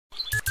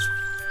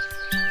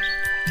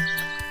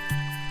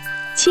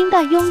清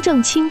代雍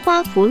正青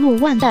花福禄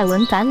万代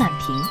纹橄榄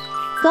瓶，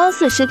高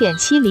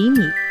40.7厘米，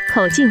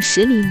口径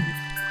10厘米，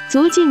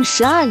足径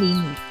12厘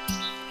米。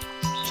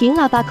瓶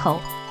喇叭口，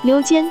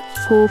溜肩，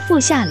鼓腹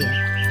下敛，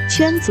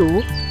圈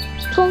足。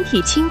通体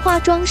青花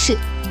装饰，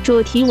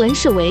主题纹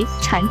饰为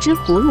缠枝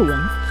葫芦纹，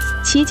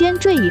其间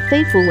缀以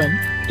飞蝠纹，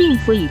并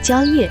辅以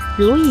蕉叶、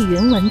如意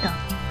云纹等。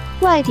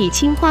外底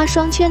青花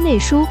双圈内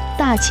书“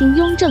大清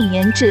雍正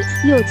年制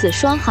”6字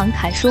双行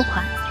楷书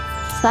款。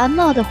繁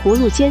茂的葫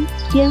芦间，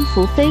蝙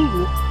蝠飞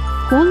舞，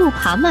葫芦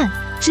爬蔓，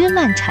枝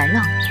蔓缠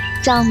绕，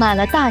长满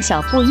了大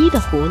小不一的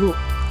葫芦。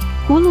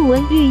葫芦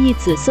纹寓意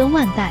子孙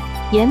万代，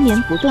延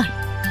绵不断，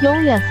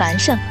永远繁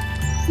盛。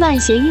万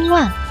谐音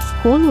万，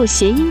葫芦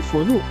谐音福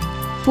禄，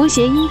福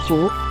谐音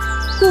福，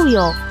故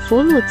有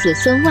福禄子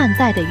孙万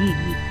代的寓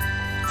意。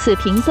此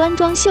瓶端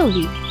庄秀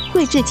丽，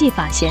绘制技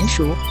法娴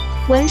熟，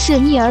纹饰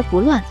密而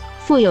不乱，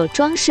富有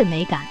装饰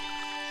美感。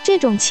这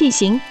种器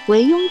型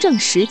为雍正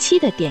时期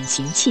的典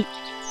型器，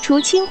除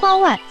青花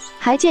外，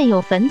还见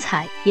有粉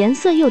彩、颜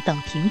色釉等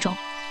品种。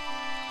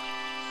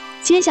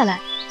接下来，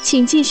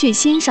请继续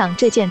欣赏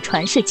这件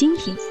传世精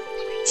品。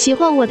喜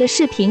欢我的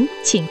视频，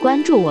请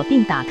关注我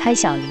并打开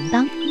小铃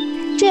铛，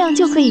这样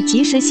就可以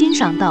及时欣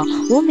赏到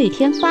我每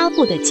天发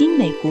布的精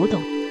美古董。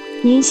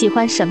您喜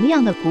欢什么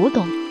样的古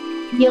董？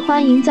也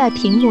欢迎在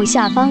屏幕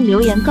下方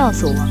留言告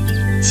诉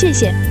我，谢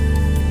谢。